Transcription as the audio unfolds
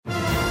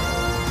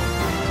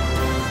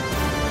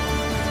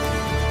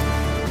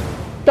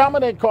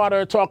Dominic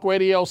Carter, Talk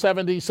Radio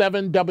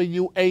 77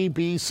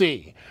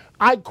 WABC.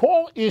 I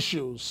call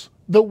issues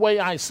the way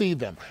I see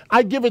them.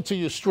 I give it to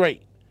you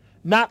straight,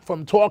 not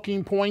from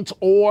talking points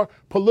or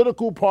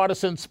political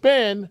partisan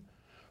spin,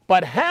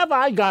 but have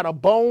I got a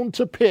bone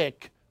to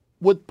pick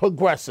with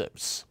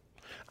progressives?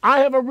 I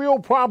have a real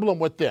problem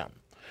with them.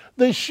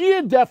 The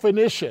sheer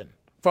definition,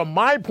 from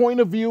my point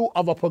of view,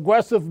 of a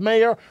progressive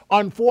mayor,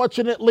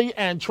 unfortunately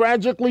and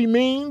tragically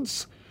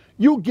means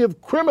you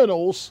give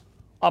criminals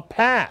a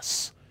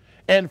pass.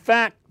 In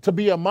fact, to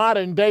be a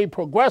modern day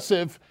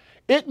progressive,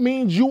 it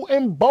means you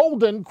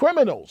embolden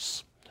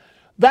criminals.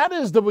 That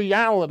is the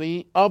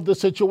reality of the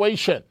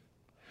situation.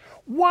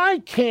 Why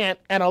can't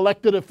an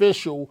elected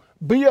official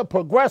be a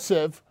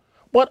progressive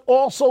but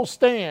also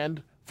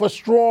stand for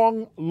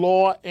strong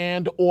law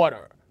and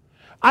order?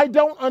 I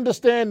don't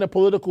understand the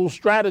political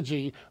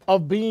strategy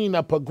of being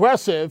a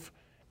progressive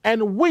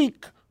and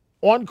weak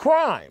on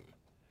crime.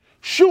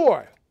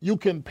 Sure, you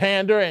can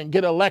pander and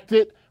get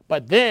elected,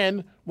 but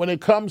then when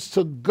it comes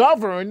to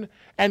govern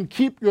and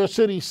keep your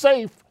city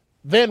safe,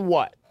 then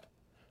what?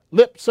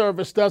 Lip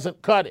service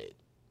doesn't cut it.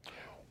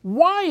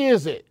 Why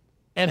is it,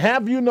 and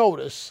have you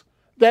noticed,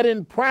 that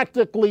in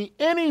practically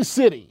any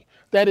city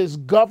that is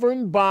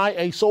governed by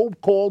a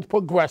so-called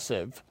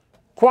progressive,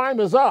 crime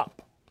is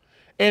up?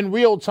 In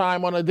real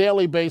time, on a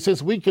daily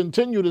basis, we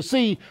continue to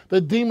see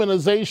the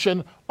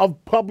demonization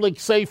of public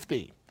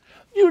safety.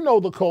 You know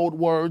the code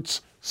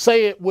words,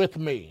 say it with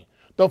me.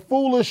 The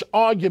foolish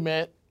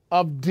argument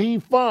of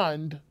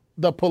defund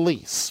the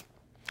police.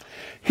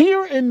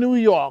 Here in New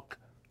York,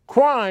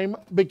 crime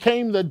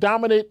became the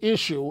dominant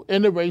issue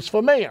in the race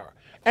for mayor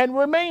and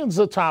remains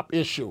the top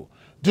issue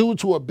due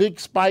to a big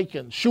spike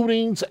in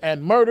shootings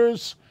and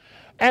murders.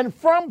 And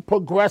from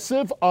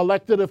progressive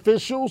elected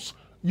officials,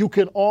 you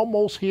can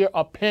almost hear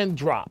a pin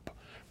drop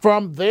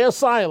from their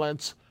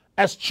silence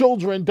as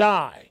children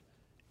die,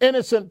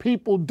 innocent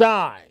people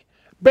die,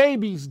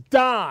 babies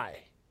die.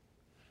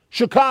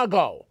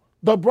 Chicago,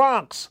 the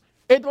Bronx,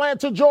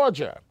 Atlanta,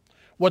 Georgia,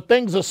 where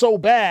things are so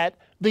bad,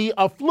 the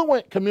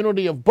affluent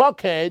community of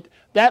Buckhead,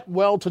 that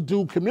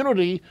well-to-do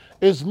community,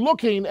 is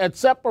looking at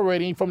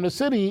separating from the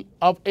city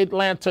of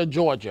Atlanta,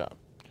 Georgia.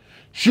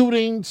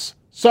 Shootings,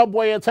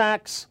 subway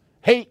attacks,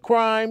 hate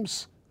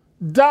crimes,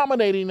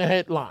 dominating the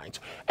headlines.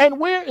 And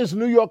where is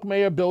New York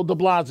Mayor Bill de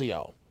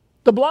Blasio?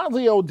 De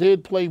Blasio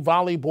did play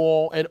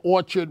volleyball at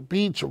Orchard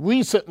Beach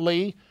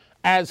recently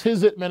as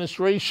his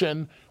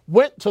administration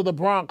went to the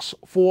Bronx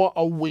for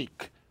a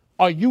week.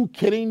 Are you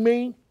kidding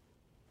me?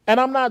 And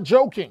I'm not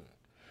joking.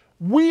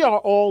 We are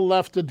all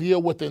left to deal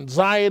with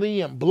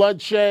anxiety and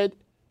bloodshed,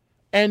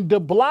 and de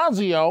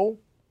Blasio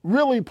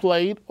really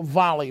played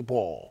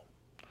volleyball.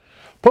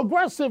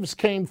 Progressives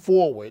came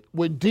forward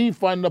with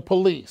defund the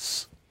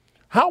police.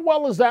 How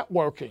well is that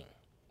working?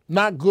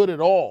 Not good at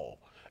all,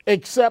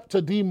 except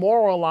to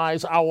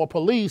demoralize our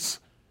police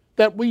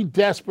that we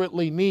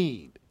desperately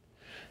need.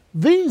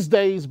 These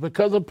days,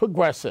 because of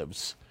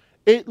progressives,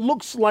 it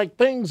looks like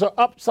things are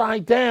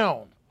upside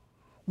down.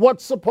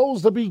 What's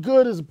supposed to be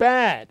good is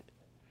bad.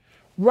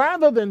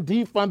 Rather than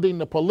defunding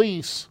the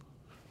police,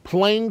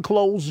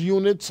 plainclothes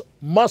units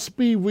must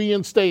be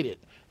reinstated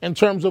in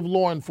terms of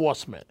law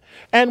enforcement.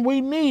 And we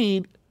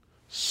need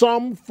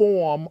some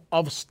form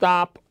of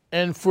stop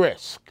and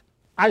frisk.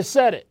 I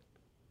said it.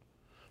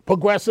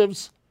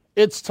 Progressives,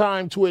 it's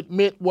time to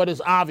admit what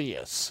is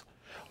obvious.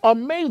 A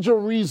major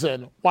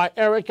reason why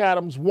Eric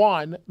Adams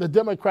won the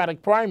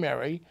Democratic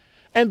primary,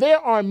 and there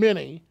are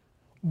many,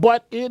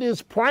 but it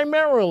is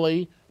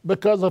primarily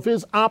because of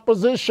his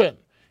opposition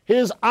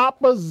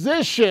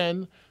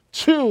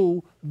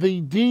to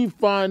the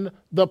defund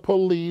the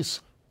police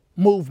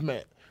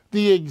movement,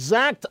 the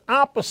exact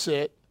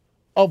opposite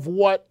of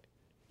what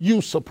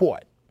you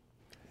support.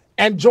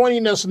 And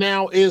joining us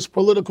now is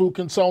political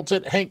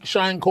consultant Hank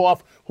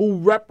Sheinkopf, who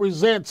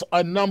represents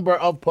a number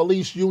of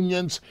police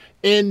unions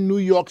in New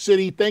York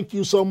City. Thank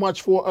you so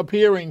much for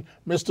appearing,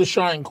 Mr.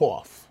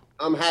 Sheinkopf.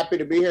 I'm happy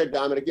to be here,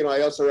 Dominic. You know,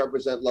 I also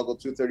represent Local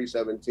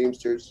 237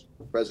 Teamsters,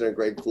 President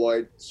Greg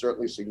Floyd,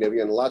 certainly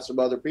significant, and lots of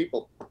other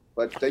people.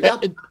 But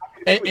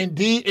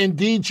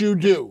Indeed you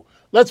do.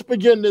 Let's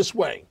begin this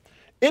way.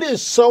 It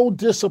is so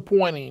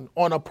disappointing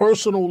on a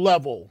personal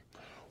level.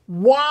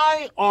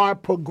 Why are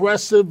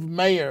progressive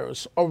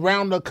mayors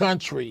around the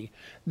country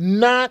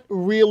not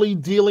really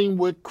dealing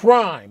with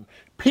crime?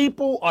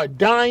 People are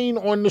dying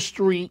on the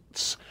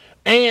streets,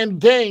 and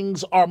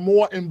gangs are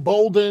more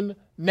emboldened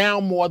now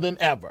more than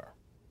ever.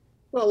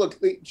 Well,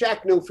 look,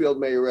 Jack Newfield,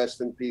 may you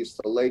rest in peace,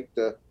 the late,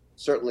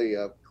 certainly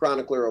a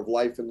chronicler of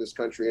life in this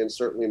country and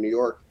certainly in New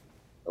York,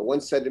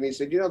 once said to me, he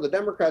said, you know, the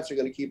Democrats are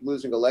going to keep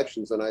losing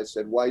elections. And I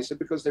said, why? He said,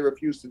 because they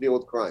refuse to deal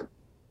with crime.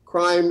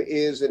 Crime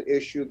is an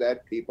issue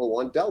that people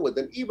want dealt with.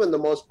 And even the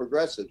most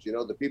progressives, you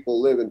know, the people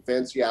who live in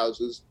fancy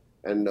houses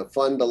and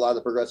fund a lot of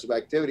the progressive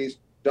activities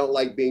don't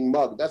like being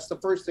mugged. That's the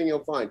first thing you'll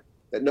find,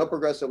 that no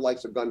progressive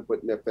likes a gun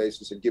put in their face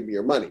and said, give me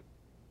your money.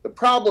 The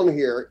problem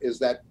here is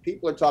that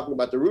people are talking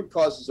about the root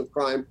causes of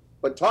crime,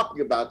 but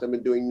talking about them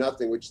and doing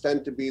nothing, which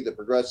tend to be the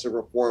progressive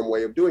reform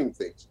way of doing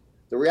things.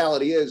 The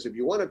reality is, if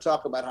you want to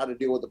talk about how to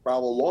deal with the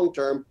problem long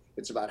term,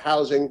 it's about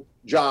housing,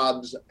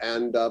 jobs,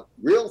 and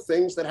real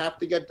things that have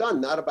to get done,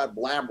 not about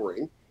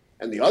blabbering.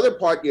 And the other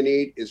part you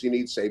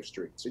need safe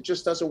streets. It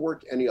just doesn't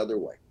work any other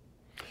way.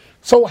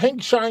 So,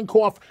 Hank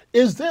Sheinkopf,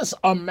 is this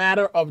a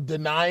matter of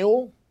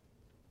denial?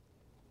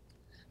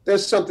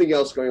 There's something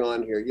else going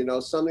on here.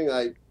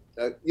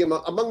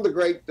 Among the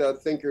great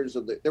thinkers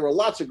there were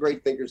lots of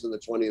great thinkers in the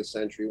 20th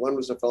century. One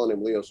was a fellow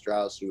named Leo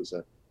Strauss, who was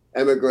an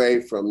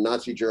emigre from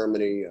Nazi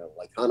Germany,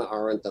 like Hannah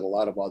Arendt and a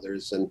lot of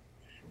others. And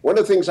one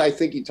of the things I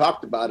think he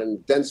talked about in a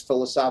dense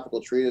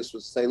philosophical treatise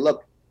was to say,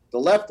 look, the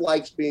left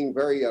likes being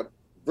very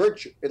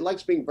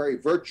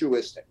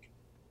virtuistic.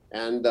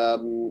 And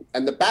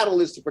the battle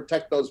is to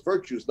protect those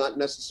virtues, not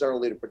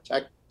necessarily to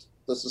protect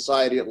the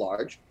society at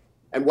large.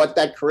 And what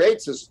that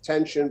creates is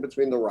tension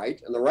between the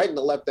right and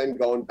the left then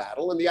go in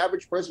battle, and the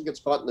average person gets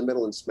caught in the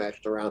middle and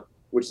smashed around,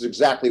 which is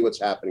exactly what's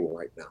happening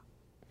right now.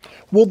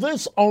 Will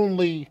this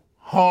only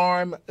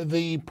harm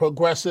the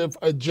progressive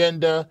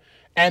agenda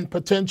and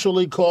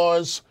potentially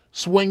cause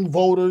swing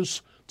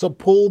voters to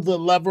pull the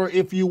lever,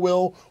 if you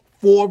will,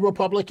 for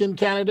Republican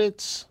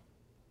candidates?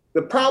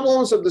 The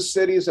problems of the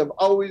cities have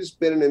always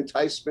been an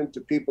enticement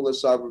to people in the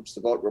suburbs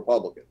to vote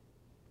Republican.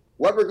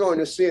 What we're going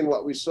to see and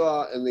what we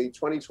saw in the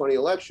 2020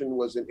 election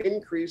was an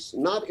increase,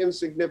 not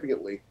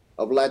insignificantly,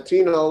 of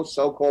Latino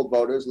so-called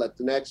voters,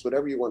 Latinx,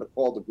 whatever you want to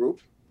call the group,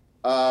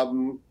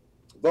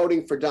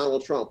 voting for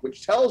Donald Trump,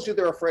 which tells you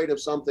they're afraid of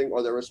something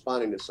or they're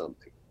responding to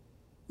something.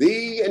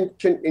 The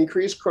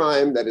increased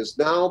crime that is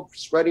now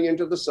spreading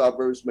into the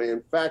suburbs may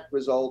in fact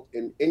result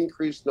in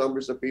increased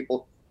numbers of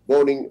people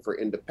voting for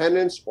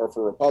independents or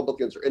for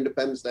Republicans or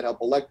independents that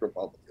help elect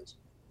Republicans.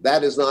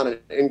 That is not an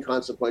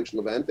inconsequential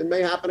event and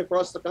may happen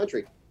across the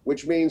country,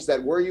 which means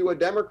that were you a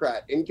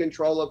Democrat in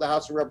control of the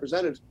House of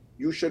Representatives,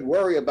 you should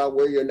worry about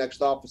where your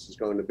next office is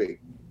going to be.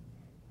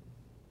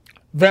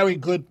 Very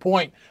good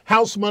point.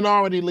 House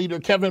Minority Leader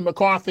Kevin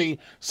McCarthy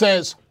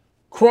says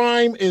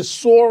crime is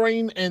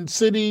soaring in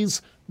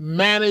cities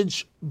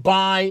managed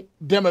by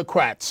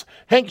Democrats.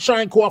 Hank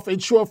Sheinkopf,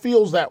 it sure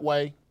feels that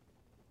way.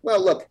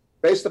 Well, look,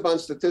 based upon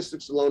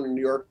statistics alone in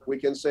New York, we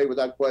can say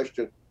without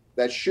question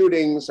that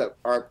shootings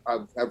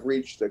have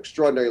reached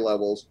extraordinary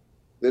levels.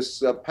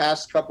 This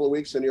past couple of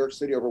weeks in New York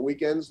City over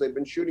weekends, they've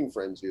been shooting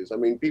frenzies. I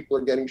mean, people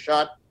are getting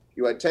shot.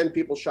 You had 10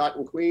 people shot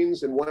in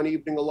Queens in one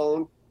evening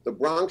alone. The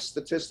Bronx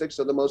statistics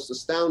are the most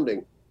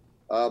astounding,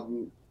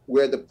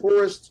 where the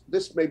poorest,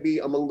 this may be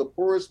among the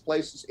poorest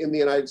places in the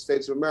United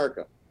States of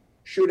America.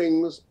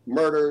 Shootings,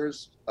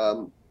 murders,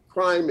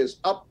 crime is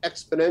up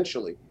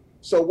exponentially.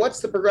 So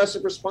what's the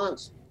progressive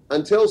response?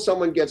 Until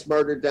someone gets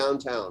murdered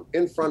downtown,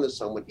 in front of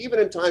someone, even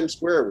in Times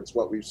Square, it's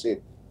what we've seen.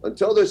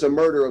 Until there's a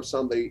murder of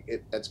somebody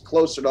that's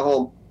closer to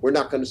home, we're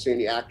not going to see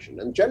any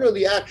action. And generally,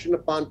 the action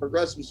upon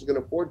progressives who can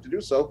afford to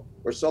do so,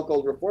 or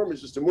so-called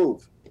reformers, is to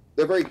move.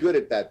 They're very good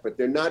at that, but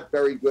they're not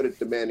very good at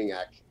demanding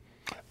action.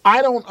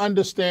 I don't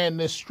understand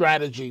this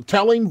strategy,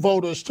 telling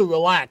voters to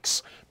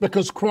relax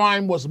because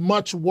crime was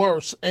much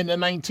worse in the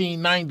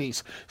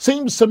 1990s.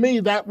 Seems to me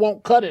that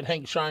won't cut it,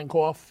 Hank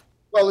Sheinkopf.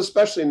 Well,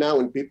 especially now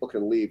when people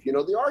can leave. You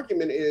know, the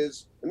argument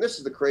is, and this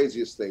is the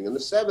craziest thing, in the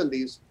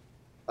 70s,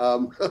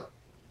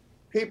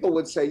 people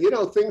would say,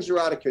 things are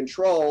out of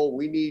control.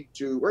 We're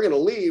going to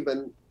leave.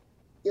 And,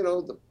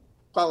 the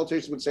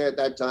politicians would say at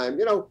that time,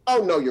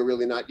 oh, no, you're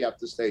really not. You have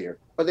to stay here.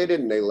 But they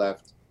didn't. They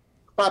left.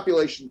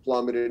 Population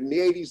plummeted. In the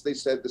 80s, they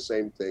said the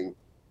same thing.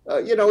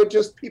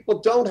 People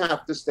don't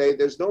have to stay.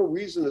 There's no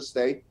reason to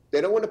stay.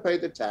 They don't want to pay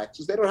the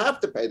taxes. They don't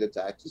have to pay the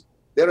taxes.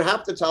 They don't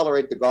have to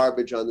tolerate the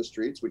garbage on the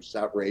streets, which is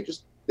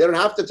outrageous. They don't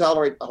have to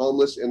tolerate the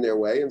homeless in their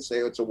way and say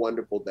it's a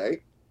wonderful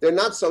day. They're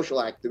not social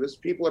activists.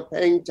 People are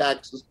paying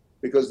taxes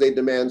because they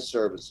demand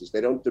services. They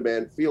don't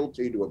demand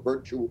fealty to a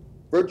virtue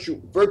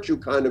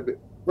kind of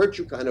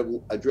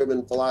a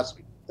driven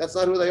philosophy. That's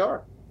not who they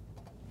are.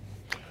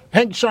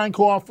 Hank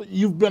Sheinkopf,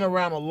 you've been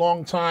around a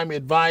long time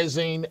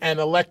advising and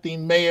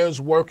electing mayors,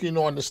 working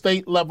on the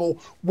state level,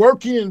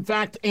 working, in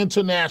fact,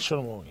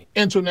 international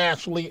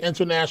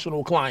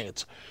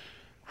clients.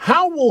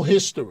 How will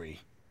history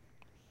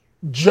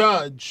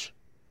judge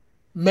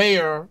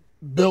Mayor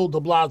Bill de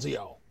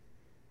Blasio?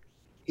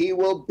 He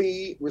will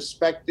be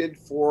respected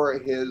for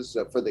his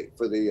for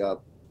the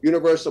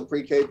universal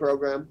pre-K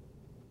program.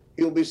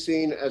 He will be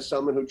seen as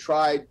someone who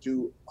tried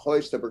to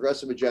hoist a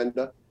progressive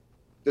agenda,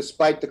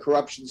 despite the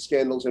corruption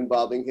scandals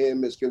involving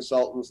him, his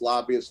consultants,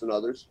 lobbyists, and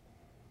others.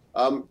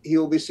 He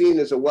will be seen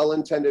as a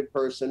well-intended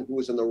person who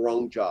is in the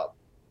wrong job.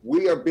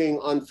 We are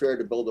being unfair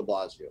to Bill de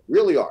Blasio,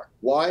 really are.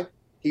 Why?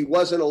 He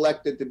wasn't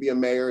elected to be a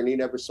mayor, and he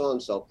never saw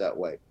himself that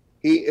way.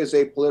 He is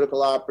a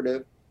political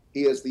operative.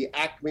 He is the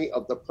acme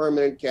of the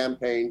permanent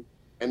campaign,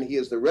 and he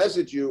is the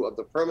residue of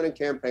the permanent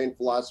campaign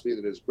philosophy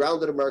that has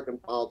grounded American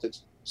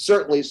politics,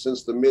 certainly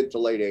since the mid to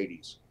late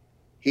 80s.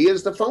 He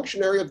is the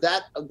functionary of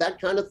that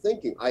kind of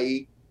thinking,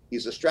 i.e.,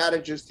 he's a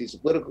strategist, he's a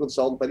political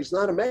consultant, but he's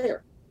not a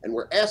mayor. And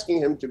we're asking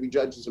him to be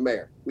judged as a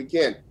mayor. We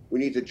can't. We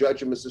need to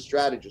judge him as a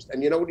strategist.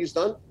 And you know what he's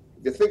done?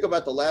 If you think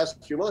about the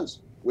last few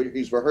months,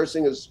 He's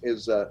rehearsing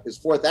his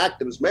fourth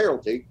act of his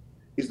mayoralty.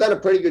 He's done a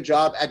pretty good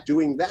job at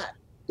doing that.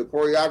 The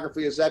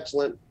choreography is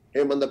excellent.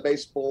 Him on the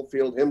baseball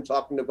field, him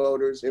talking to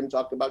voters, him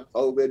talking about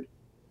COVID,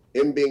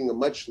 him being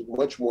much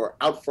more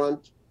out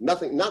front.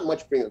 Not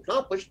much being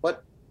accomplished,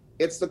 but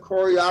it's the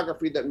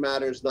choreography that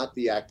matters, not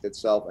the act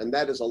itself. And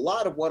that is a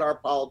lot of what our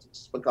politics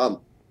has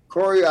become.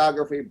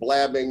 Choreography,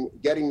 blabbing,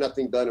 getting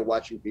nothing done, and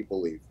watching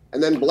people leave.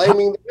 And then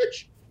blaming the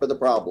rich for the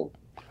problem.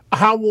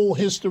 How will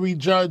history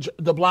judge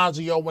de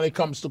Blasio when it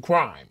comes to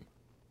crime?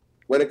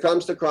 When it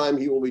comes to crime,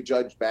 he will be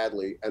judged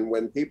badly. And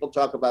when people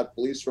talk about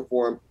police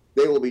reform,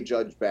 they will be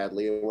judged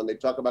badly. And when they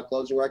talk about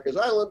closing Rikers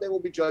Island, they will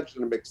be judged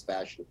in a mixed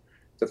fashion.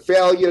 The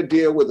failure to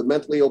deal with the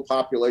mentally ill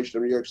population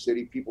of New York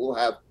City, people who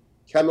have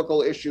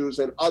chemical issues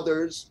and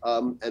others,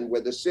 and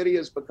where the city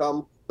has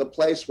become the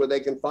place where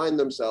they can find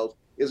themselves,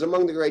 is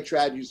among the great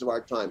tragedies of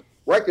our time.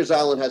 Rikers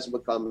Island hasn't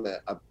become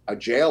a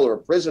jail or a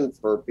prison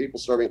for people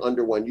serving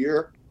under 1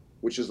 year,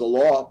 which is the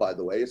law, by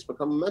the way. It's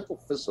become a mental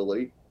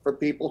facility for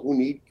people who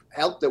need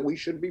help that we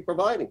should be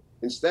providing.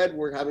 Instead,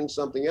 we're having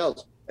something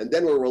else. And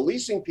then we're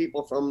releasing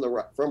people from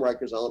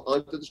Rikers Island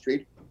onto the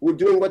street who are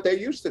doing what they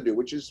used to do,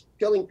 which is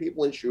killing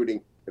people and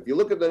shooting. If you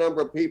look at the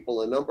number of people,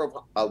 the number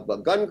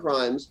of gun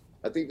crimes,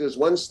 I think there's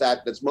one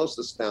stat that's most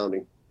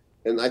astounding.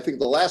 And I think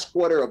the last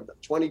quarter of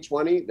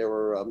 2020, there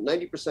were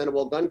 90% of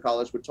all gun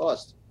collars were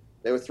tossed.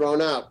 They were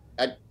thrown out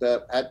at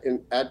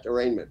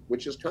arraignment,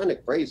 which is kind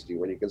of crazy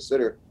when you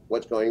consider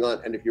what's going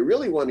on. And if you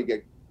really want to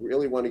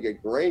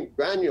get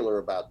granular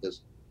about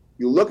this,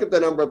 you look at the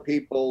number of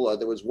people.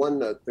 There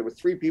were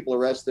 3 people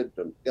arrested,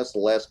 I guess the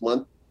last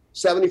month.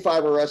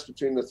 75 arrests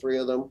between the 3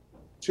 of them.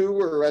 2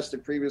 were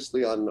arrested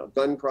previously on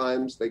gun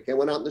crimes. They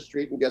went out in the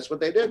street, and guess what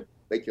they did?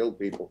 They killed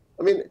people.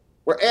 I mean,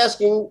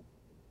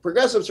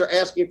 progressives are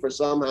asking for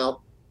somehow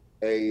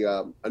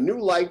a new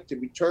light to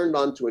be turned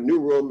on to a new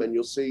room, and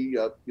you'll see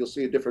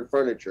a different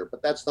furniture.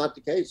 But that's not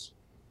the case.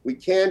 We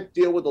can't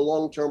deal with the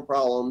long-term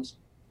problems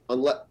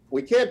and we're not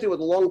going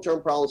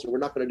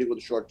to deal with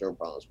the short-term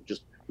problems. You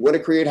want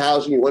to create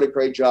housing, you want to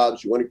create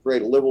jobs, you want to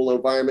create a livable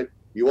environment.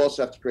 You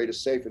also have to create a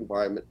safe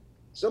environment.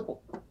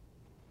 Simple.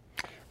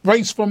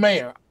 Race for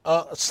mayor.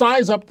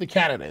 Size up the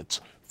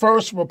candidates.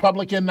 First,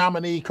 Republican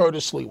nominee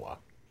Curtis Sliwa.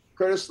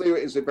 Curtis Sliwa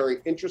is a very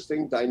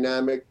interesting,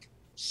 dynamic,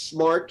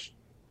 smart,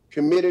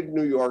 committed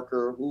New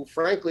Yorker who,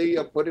 frankly,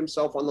 put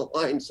himself on the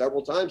line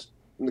several times.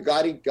 And the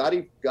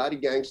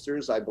Gotti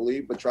gangsters, I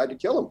believe, but tried to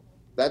kill him.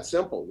 That's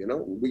simple.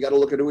 We got to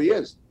look at who he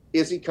is.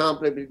 Is he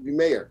competent to be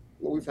mayor?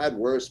 Well, we've had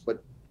worse,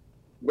 but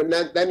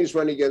then he's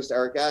running against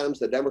Eric Adams,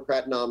 the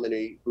Democrat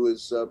nominee, who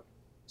is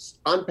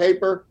on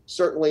paper,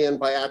 certainly, and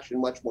by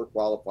action, much more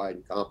qualified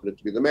and competent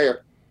to be the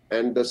mayor,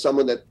 and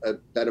someone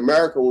that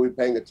America will be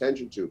paying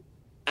attention to.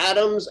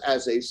 Adams,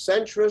 as a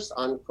centrist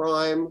on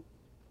crime,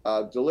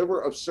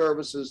 deliverer of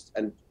services,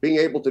 and being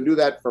able to do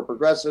that for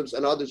progressives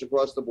and others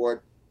across the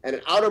board, and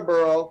an outer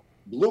borough,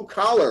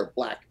 blue-collar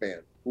black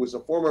man, who is a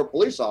former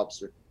police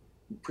officer,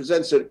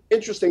 presents an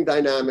interesting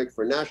dynamic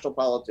for national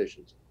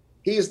politicians.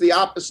 He's the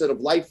opposite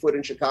of Lightfoot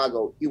in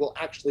Chicago. He will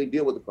actually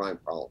deal with the crime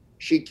problem.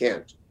 She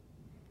can't.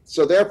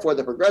 So therefore,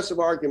 the progressive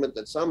argument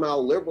that somehow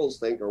liberals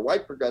think, or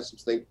white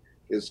progressives think,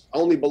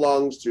 only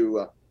belongs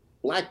to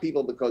black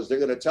people because they're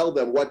going to tell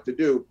them what to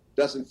do,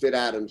 doesn't fit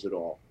Adams at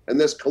all. And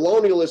this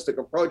colonialistic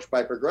approach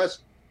by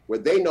progressives, where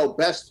they know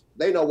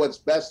what's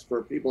best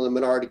for people in the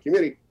minority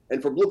community,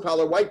 and for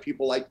blue-collar white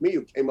people like me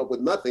who came up with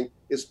nothing,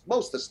 is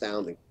most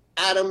astounding.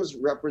 Adams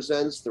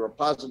represents the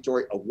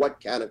repository of what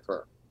can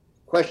occur.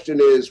 Question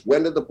is,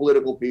 when do the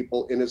political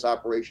people in his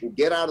operation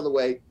get out of the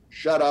way,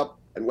 shut up,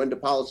 and when do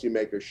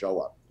policymakers show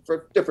up? For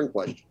a different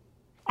question.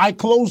 I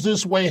close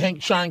this way,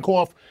 Hank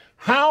Sheinkoff.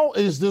 How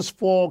is this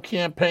fall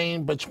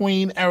campaign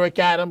between Eric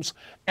Adams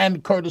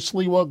and Curtis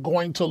Sliwa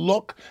going to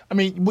look? I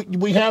mean,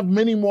 we have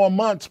many more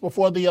months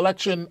before the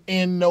election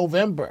in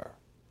November.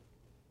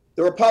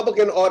 The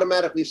Republican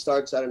automatically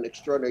starts at an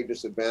extraordinary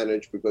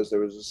disadvantage because there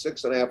was a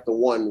 6.5 to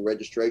 1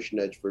 registration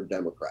edge for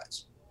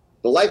Democrats.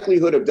 The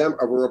likelihood of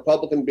a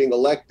Republican being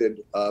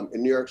elected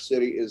in New York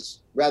City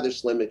is rather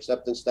slim,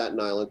 except in Staten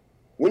Island.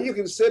 When you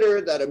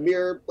consider that a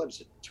mere,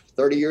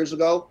 30 years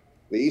ago,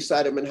 the east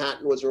side of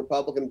Manhattan was a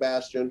Republican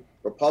bastion.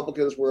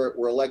 Republicans were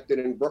elected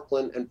in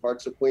Brooklyn and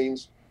parts of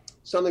Queens.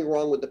 Something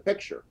wrong with the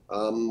picture.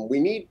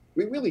 We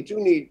really do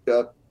need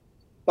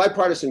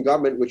bipartisan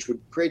government, which would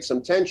create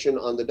some tension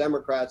on the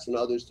Democrats and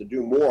others to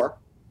do more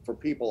for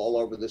people all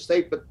over the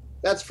state, but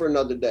that's for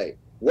another day.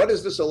 What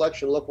does this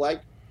election look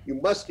like? You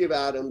must give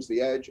Adams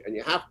the edge, and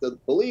you have to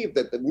believe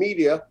that the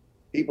media,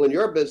 people in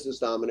your business,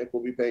 Dominic,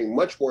 will be paying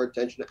much more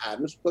attention to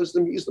Adams because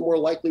he's the more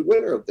likely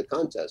winner of the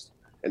contest.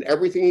 And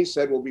everything he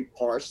said will be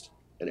parsed,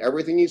 and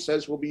everything he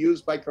says will be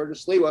used by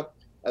Curtis Sliwa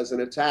as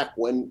an attack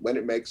when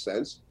it makes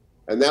sense.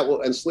 And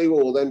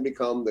Sliwa will then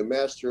become the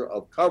master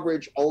of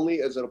coverage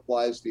only as it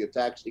applies to the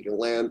attacks he can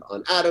land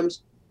on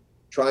Adams,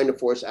 trying to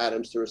force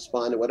Adams to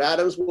respond. And what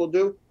Adams will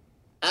do,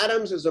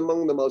 Adams is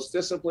among the most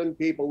disciplined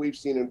people we've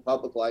seen in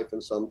public life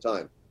in some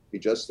time. He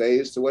just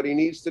stays to what he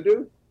needs to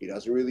do. He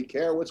doesn't really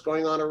care what's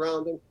going on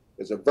around him.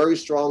 There's a very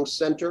strong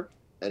center.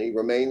 and he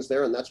remains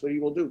there, and that's what he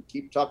will do.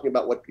 Keep talking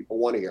about what people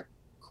want to hear.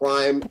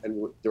 Crime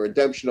and the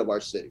redemption of our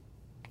city.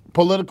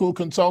 Political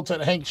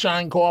consultant Hank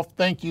Sheinkopf,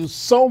 thank you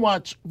so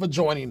much for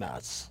joining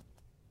us.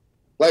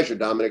 Pleasure,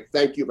 Dominic.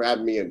 Thank you for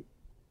having me in.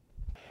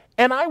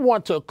 And I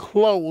want to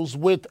close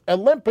with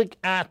Olympic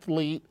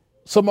athlete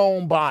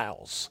Simone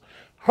Biles.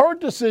 Her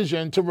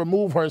decision to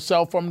remove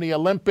herself from the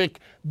Olympic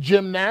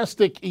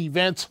gymnastic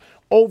events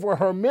over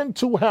her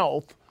mental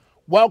health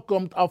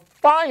welcomed a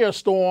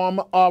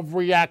firestorm of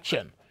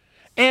reaction.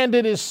 And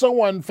it is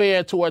so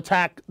unfair to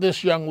attack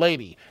this young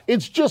lady.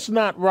 It's just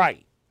not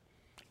right.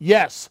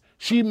 Yes,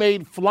 she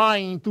made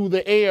flying through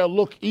the air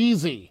look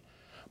easy,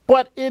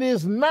 but it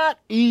is not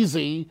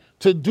easy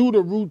to do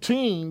the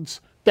routines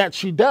that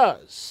she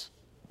does.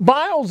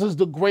 Biles is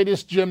the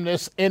greatest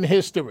gymnast in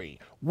history,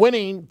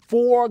 winning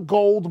 4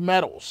 gold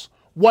medals.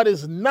 What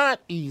is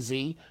not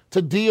easy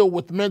to deal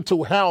with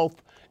mental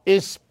health,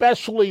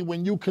 especially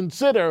when you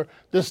consider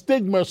the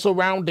stigma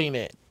surrounding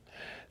it.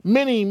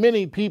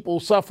 Many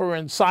people suffer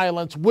in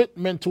silence with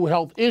mental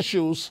health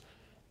issues,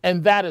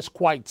 and that is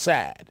quite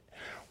sad.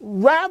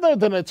 Rather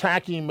than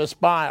attacking Ms.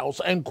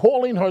 Biles and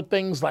calling her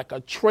things like a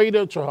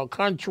traitor to her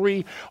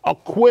country, a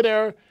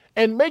quitter,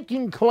 and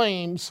making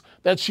claims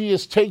that she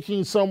is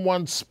taking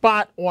someone's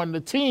spot on the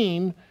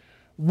team,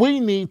 we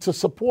need to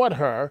support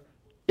her,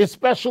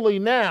 especially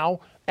now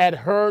at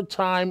her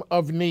time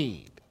of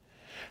need.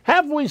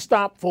 Have we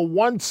stopped for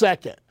 1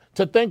 second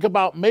to think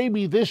about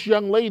maybe this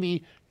young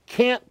lady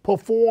can't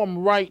perform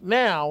right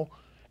now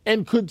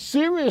and could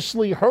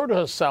seriously hurt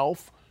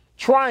herself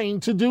trying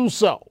to do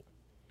so?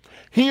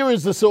 Here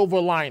is the silver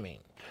lining.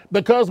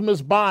 Because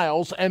Ms.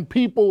 Biles and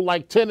people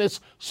like tennis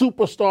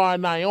superstar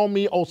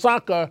Naomi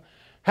Osaka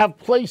have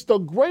placed a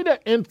greater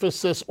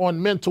emphasis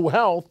on mental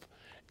health,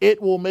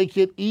 it will make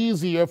it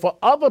easier for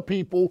other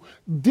people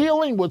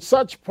dealing with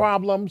such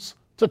problems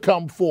to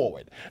come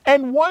forward.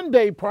 And one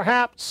day,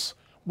 perhaps,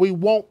 we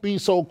won't be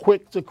so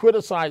quick to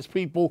criticize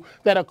people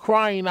that are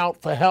crying out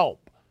for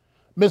help.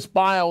 Ms.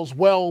 Biles'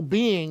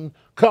 well-being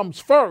comes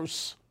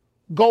first,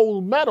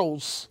 gold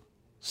medals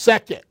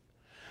second.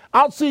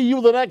 I'll see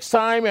you the next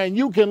time, and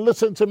you can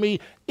listen to me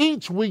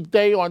each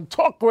weekday on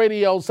Talk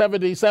Radio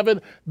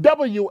 77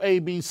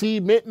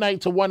 WABC,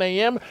 midnight to 1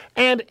 a.m.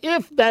 And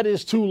if that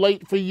is too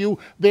late for you,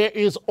 there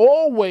is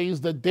always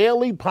the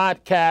daily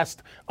podcast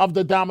of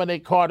The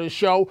Dominic Carter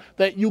Show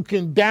that you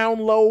can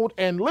download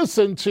and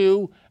listen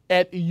to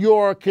at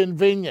your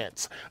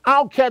convenience.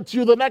 I'll catch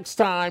you the next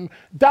time.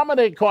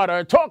 Dominic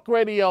Carter, Talk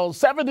Radio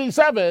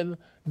 77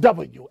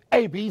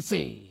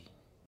 WABC.